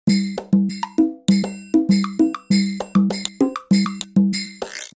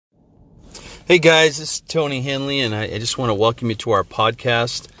Hey guys, this is Tony Henley, and I just want to welcome you to our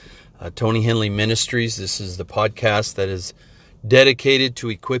podcast, Tony Henley Ministries. This is the podcast that is dedicated to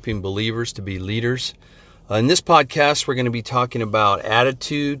equipping believers to be leaders. In this podcast, we're going to be talking about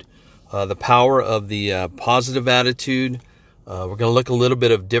attitude, the power of the positive attitude. We're going to look a little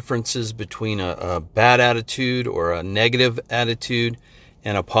bit of differences between a bad attitude or a negative attitude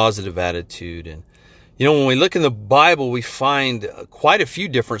and a positive attitude. And when we look in the Bible, we find quite a few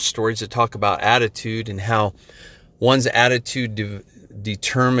different stories that talk about attitude and how one's attitude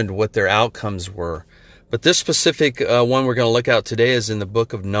determined what their outcomes were. But this specific one we're going to look at today is in the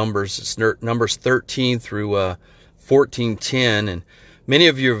book of Numbers. It's Numbers 13 through 14:10. And many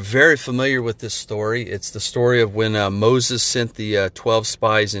of you are very familiar with this story. It's the story of when Moses sent the 12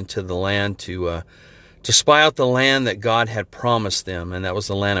 spies into the land to spy out the land that God had promised them, and that was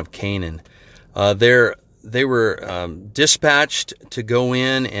the land of Canaan. They were dispatched to go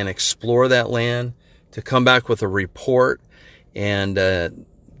in and explore that land, to come back with a report, and to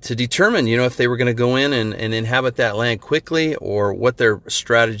determine, if they were going to go in and inhabit that land quickly or what their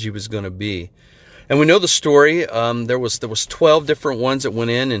strategy was going to be. And we know the story. There was 12 different ones that went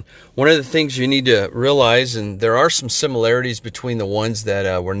in, and one of the things you need to realize, and there are some similarities between the ones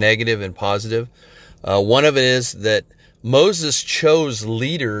that were negative and positive. One of it is that Moses chose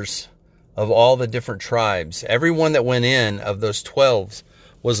leaders of all the different tribes. Everyone that went in of those 12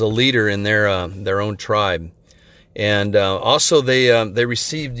 was a leader in their own tribe. And also they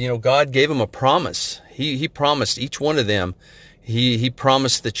received, God gave them a promise. He promised each one of them. He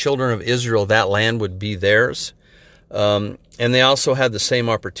promised the children of Israel that land would be theirs. And they also had the same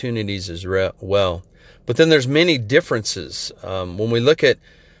opportunities as well. But then there's many differences. When we look at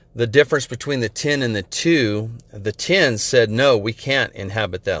the difference between the 10 and the 2, the 10 said, no, we can't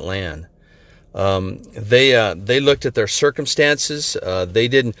inhabit that land. They looked at their circumstances. They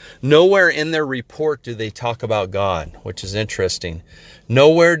didn't, nowhere in their report do they talk about God, which is interesting.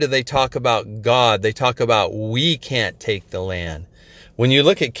 Nowhere do they talk about God. They talk about, we can't take the land. When you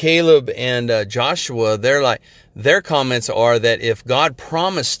look at Caleb and Joshua, their comments are that if God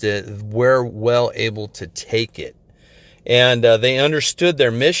promised it, we're well able to take it. And they understood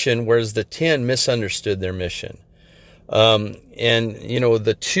their mission, whereas the 10 misunderstood their mission.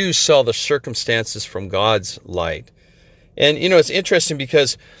 The 2 saw the circumstances from God's light. And, it's interesting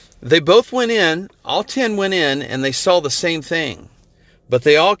because they both went in, all 10 went in, and they saw the same thing. But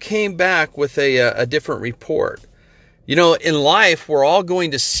they all came back with a different report. In life, we're all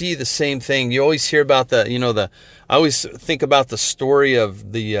going to see the same thing. You always hear about I always think about the story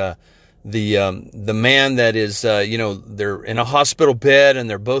of the man that is, they're in a hospital bed and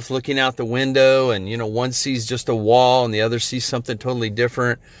they're both looking out the window, and, one sees just a wall and the other sees something totally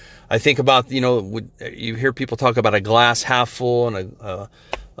different. I think about, you hear people talk about a glass half full and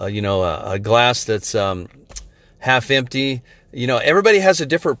a glass that's half empty. Everybody has a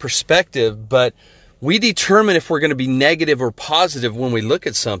different perspective, but we determine if we're going to be negative or positive when we look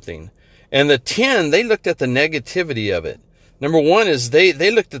at something. And the 10, they looked at the negativity of it. Number one is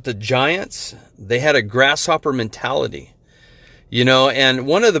they looked at the giants. They had a grasshopper mentality, and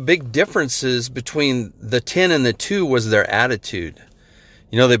one of the big differences between the 10 and the 2 was their attitude.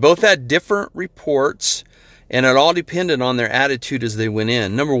 They both had different reports, and it all depended on their attitude as they went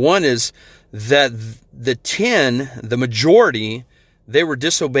in. Number one is that the 10, the majority, they were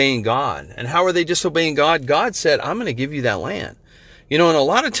disobeying God. And how are they disobeying God? God said, I'm going to give you that land. And a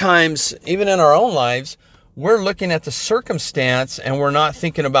lot of times, even in our own lives, we're looking at the circumstance and we're not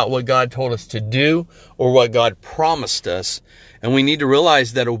thinking about what God told us to do or what God promised us. And we need to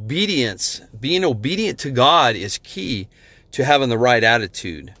realize that obedience, being obedient to God, is key to having the right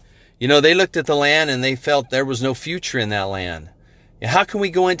attitude. They looked at the land and they felt there was no future in that land. How can we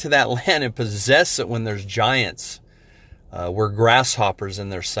go into that land and possess it when there's giants? We're grasshoppers in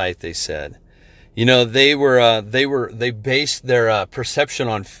their sight, they said. They based their perception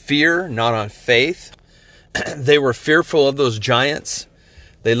on fear, not on faith. They were fearful of those giants.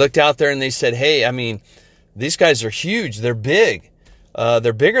 They looked out there and they said, hey, these guys are huge. They're big.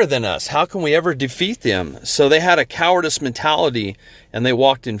 They're bigger than us. How can we ever defeat them? So they had a cowardice mentality and they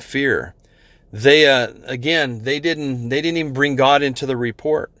walked in fear. They didn't even bring God into the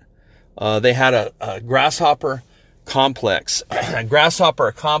report. They had a grasshopper complex. A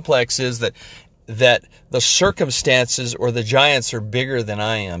grasshopper complex is that the circumstances or the giants are bigger than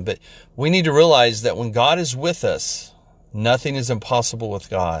I am. But we need to realize that when God is with us, nothing is impossible with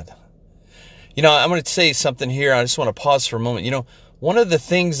God. I'm going to say something here. I just want to pause for a moment. One of the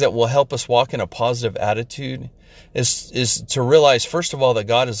things that will help us walk in a positive attitude is to realize, first of all, that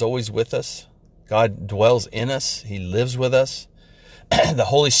God is always with us. God dwells in us. He lives with us. the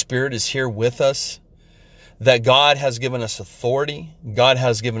Holy Spirit is here with us, that God has given us authority, God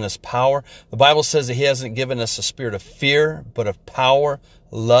has given us power. The Bible says that He hasn't given us a spirit of fear, but of power,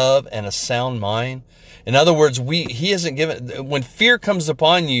 love, and a sound mind. In other words, He hasn't given, when fear comes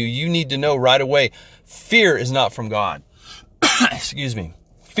upon you, you need to know right away, fear is not from God. Excuse me.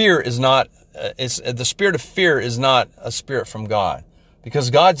 Fear is not, the spirit of fear is not a spirit from God, because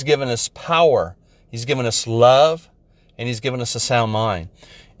God's given us power. He's given us love, and He's given us a sound mind.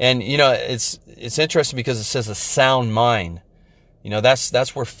 And, it's interesting because it says a sound mind.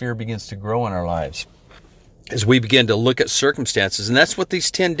 That's where fear begins to grow in our lives, as we begin to look at circumstances. And that's what these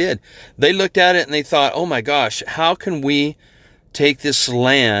 10 did. They looked at it and they thought, oh my gosh, how can we take this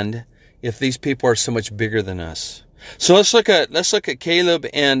land if these people are so much bigger than us? So let's look at Caleb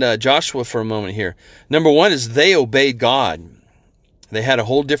and Joshua for a moment here. Number one is they obeyed God. They had a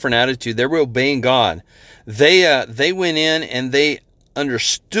whole different attitude. They were obeying God. They went in and they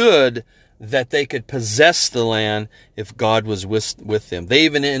understood that they could possess the land if God was with them. They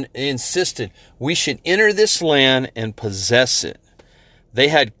even insisted we should enter this land and possess it. They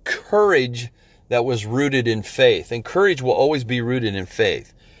had courage that was rooted in faith, and courage will always be rooted in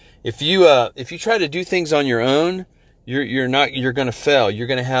faith. If you try to do things on your own, you're going to fail. You're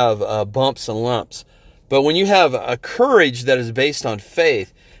going to have bumps and lumps. But when you have a courage that is based on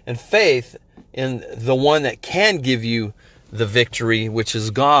faith, and faith in the one that can give you the victory, which is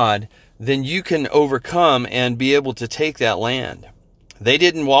God, then you can overcome and be able to take that land. They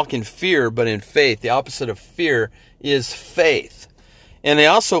didn't walk in fear, but in faith. The opposite of fear is faith. And they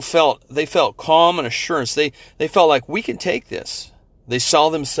also felt calm and assurance. They felt like we can take this. They saw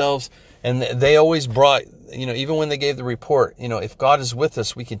themselves, and they always brought, even when they gave the report, if God is with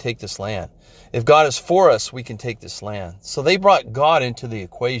us, we can take this land. If God is for us, we can take this land. So they brought God into the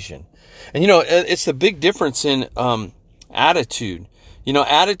equation. And it's the big difference in attitude.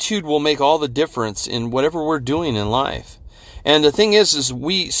 Attitude will make all the difference in whatever we're doing in life. And the thing is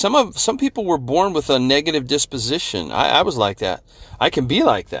some people were born with a negative disposition. I was like that. I can be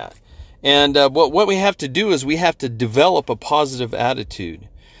like that. And what we have to do is we have to develop a positive attitude.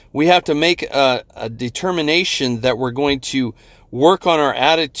 We have to make a determination that we're going to work on our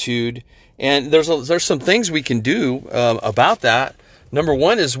attitude. And there's some things we can do about that. Number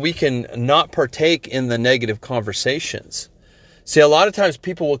one is we can not partake in the negative conversations. See, a lot of times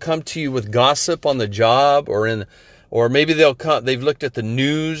people will come to you with gossip on the job, or maybe they've looked at the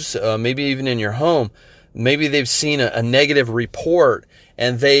news, maybe even in your home. Maybe they've seen a negative report,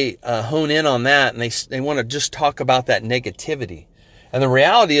 and they hone in on that, and they want to just talk about that negativity. And the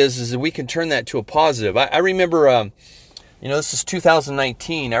reality is that we can turn that to a positive. I remember, this is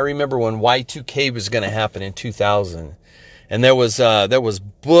 2019. I remember when Y2K was going to happen in 2000. And there was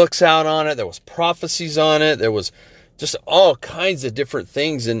books out on it. There was prophecies on it. There was just all kinds of different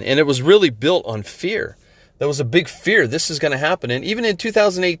things. And it was really built on fear. There was a big fear. This is going to happen. And even in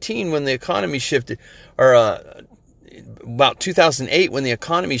 2018, when the economy shifted, or about 2008, when the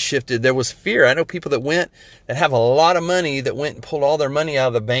economy shifted, there was fear. I know people that have a lot of money that went and pulled all their money out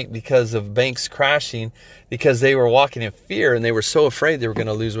of the bank because of banks crashing, because they were walking in fear and they were so afraid they were going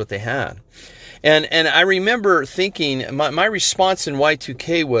to lose what they had. And I remember thinking, my response in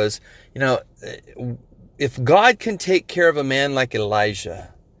Y2K was, if God can take care of a man like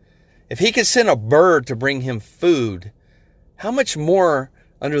Elijah, if He could send a bird to bring him food, how much more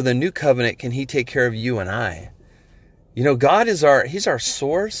under the new covenant can He take care of you and I? God is He's our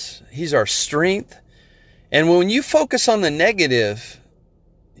source. He's our strength. And when you focus on the negative,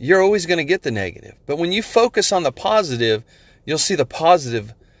 you're always going to get the negative. But when you focus on the positive, you'll see the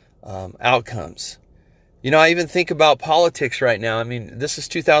positive outcomes. I even think about politics right now. I mean, this is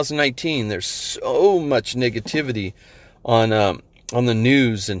 2019. There's so much negativity on the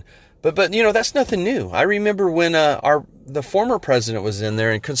news, but that's nothing new. I remember when the former president was in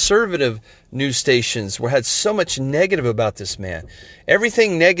there, and conservative news stations had so much negative about this man.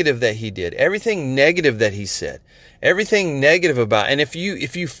 Everything negative that he did, everything negative that he said, everything negative about. And if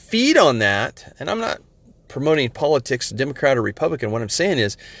you feed on that, and I'm not promoting politics, Democrat or Republican. What I'm saying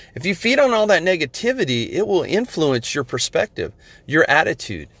is, if you feed on all that negativity, it will influence your perspective, your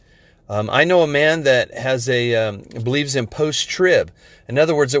attitude. I know a man that believes in post-trib. In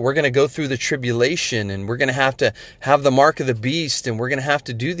other words, that we're going to go through the tribulation, and we're going to have the mark of the beast, and we're going to have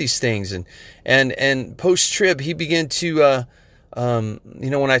to do these things. And post-trib, he began to,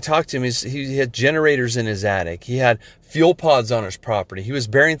 when I talked to him, he had generators in his attic. He had fuel pods on his property. He was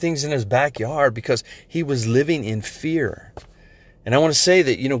burying things in his backyard because he was living in fear. And I want to say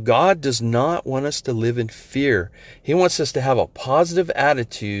that, God does not want us to live in fear. He wants us to have a positive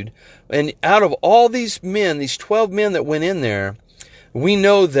attitude. And out of all these men, these 12 men that went in there, We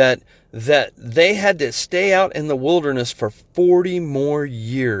know that they had to stay out in the wilderness for 40 more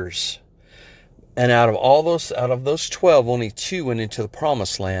years. And out of those 12, only 2 went into the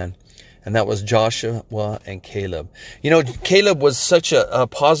promised land. And that was Joshua and Caleb. Caleb was such a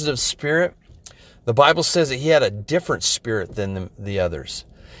positive spirit. The Bible says that he had a different spirit than the others.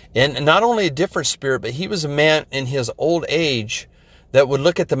 And not only a different spirit, but he was a man in his old age that would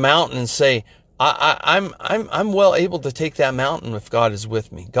look at the mountain and say, I'm well able to take that mountain if God is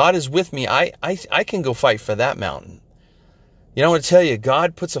with me. God is with me. I can go fight for that mountain. I want to tell you,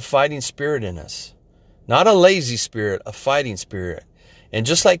 God puts a fighting spirit in us. Not a lazy spirit, a fighting spirit. And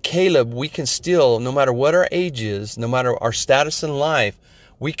just like Caleb, we can still, no matter what our age is, no matter our status in life,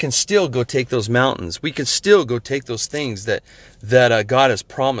 we can still go take those mountains. We can still go take those things that God has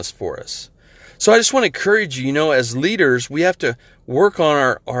promised for us. So I just want to encourage you, as leaders, we have to work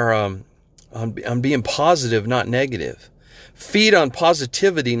on on being positive, not negative. Feed on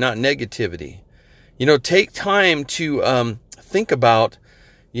positivity, not negativity. Take time to think about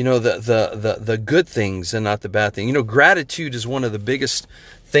the good things and not the bad thing. Gratitude is one of the biggest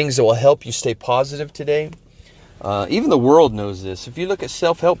things that will help you stay positive today. Even the world knows this. If you look at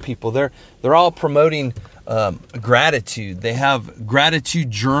self-help people, they're all promoting gratitude. They have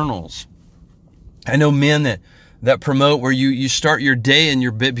gratitude journals. I know men that promote where you start your day in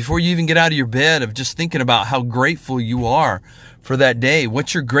your bed before you even get out of your bed of just thinking about how grateful you are for that day,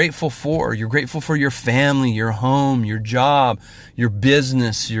 what you're grateful for. You're grateful for your family, your home, your job, your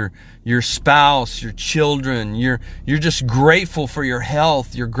business, your spouse, your children. You're just grateful for your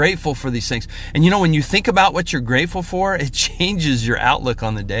health. You're grateful for these things. And when you think about what you're grateful for, it changes your outlook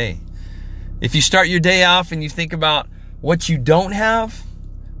on the day. If you start your day off and you think about what you don't have,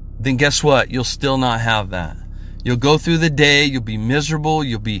 then guess what? You'll still not have that. You'll go through the day, you'll be miserable,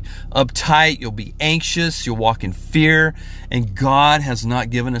 you'll be uptight, you'll be anxious, you'll walk in fear, and God has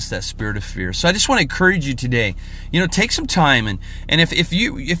not given us that spirit of fear. So I just want to encourage you today, take some time, and if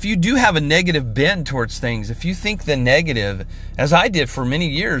you do have a negative bend towards things, if you think the negative, as I did for many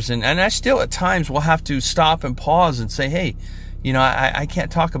years, and I still at times will have to stop and pause and say, hey, I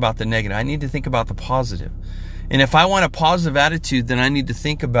can't talk about the negative, I need to think about the positive. And if I want a positive attitude, then I need to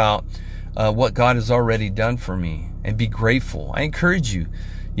think about what God has already done for me and be grateful. I encourage you,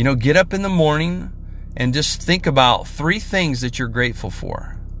 get up in the morning and just think about 3 things that you're grateful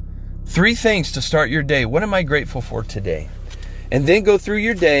for. 3 things to start your day. What am I grateful for today? And then go through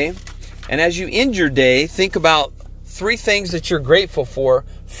your day. And as you end your day, think about 3 things that you're grateful for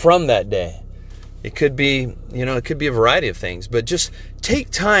from that day. It could be, it could be a variety of things, but just take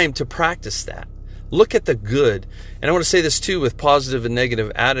time to practice that. Look at the good. And I want to say this too with positive and negative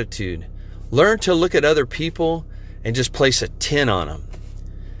attitude. Learn to look at other people and just place a 10 on them.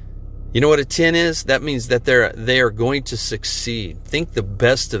 You know what a 10 is? That means that they are going to succeed. Think the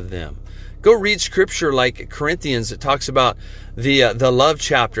best of them. Go read scripture like Corinthians. It talks about the love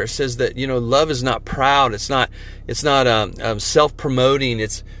chapter. It says that, love is not proud. It's not self-promoting.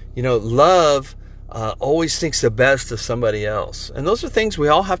 It's, love always thinks the best of somebody else. And those are things we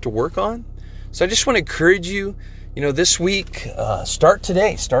all have to work on. So I just want to encourage you, this week, start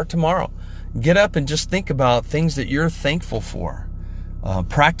today, start tomorrow. Get up and just think about things that you're thankful for.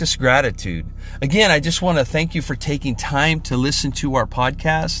 Practice gratitude. Again, I just want to thank you for taking time to listen to our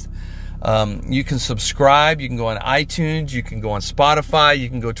podcast. You can subscribe. You can go on iTunes. You can go on Spotify. You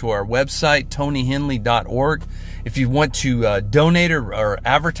can go to our website, tonyhenley.org. If you want to donate or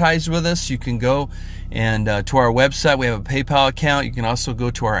advertise with us, you can go and to our website. We have a PayPal account. You can also go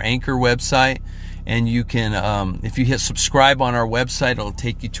to our Anchor website. And you can, if you hit subscribe on our website, it'll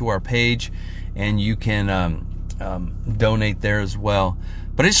take you to our page, and you can donate there as well.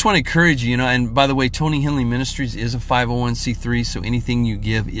 But I just want to encourage you, and by the way, Tony Henley Ministries is a 501c3, so anything you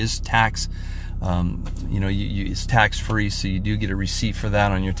give is tax, it's tax-free, so you do get a receipt for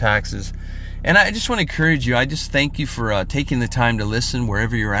that on your taxes. And I just want to encourage you. I just thank you for taking the time to listen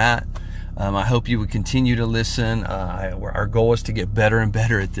wherever you're at. I hope you would continue to listen. Our goal is to get better and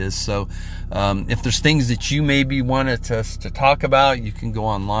better at this. So if there's things that you maybe wanted us to talk about, you can go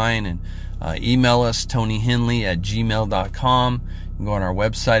online and email us, tonyhenley@gmail.com. You can go on our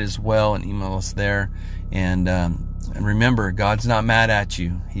website as well and email us there. And remember, God's not mad at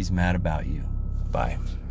you. He's mad about you. Bye.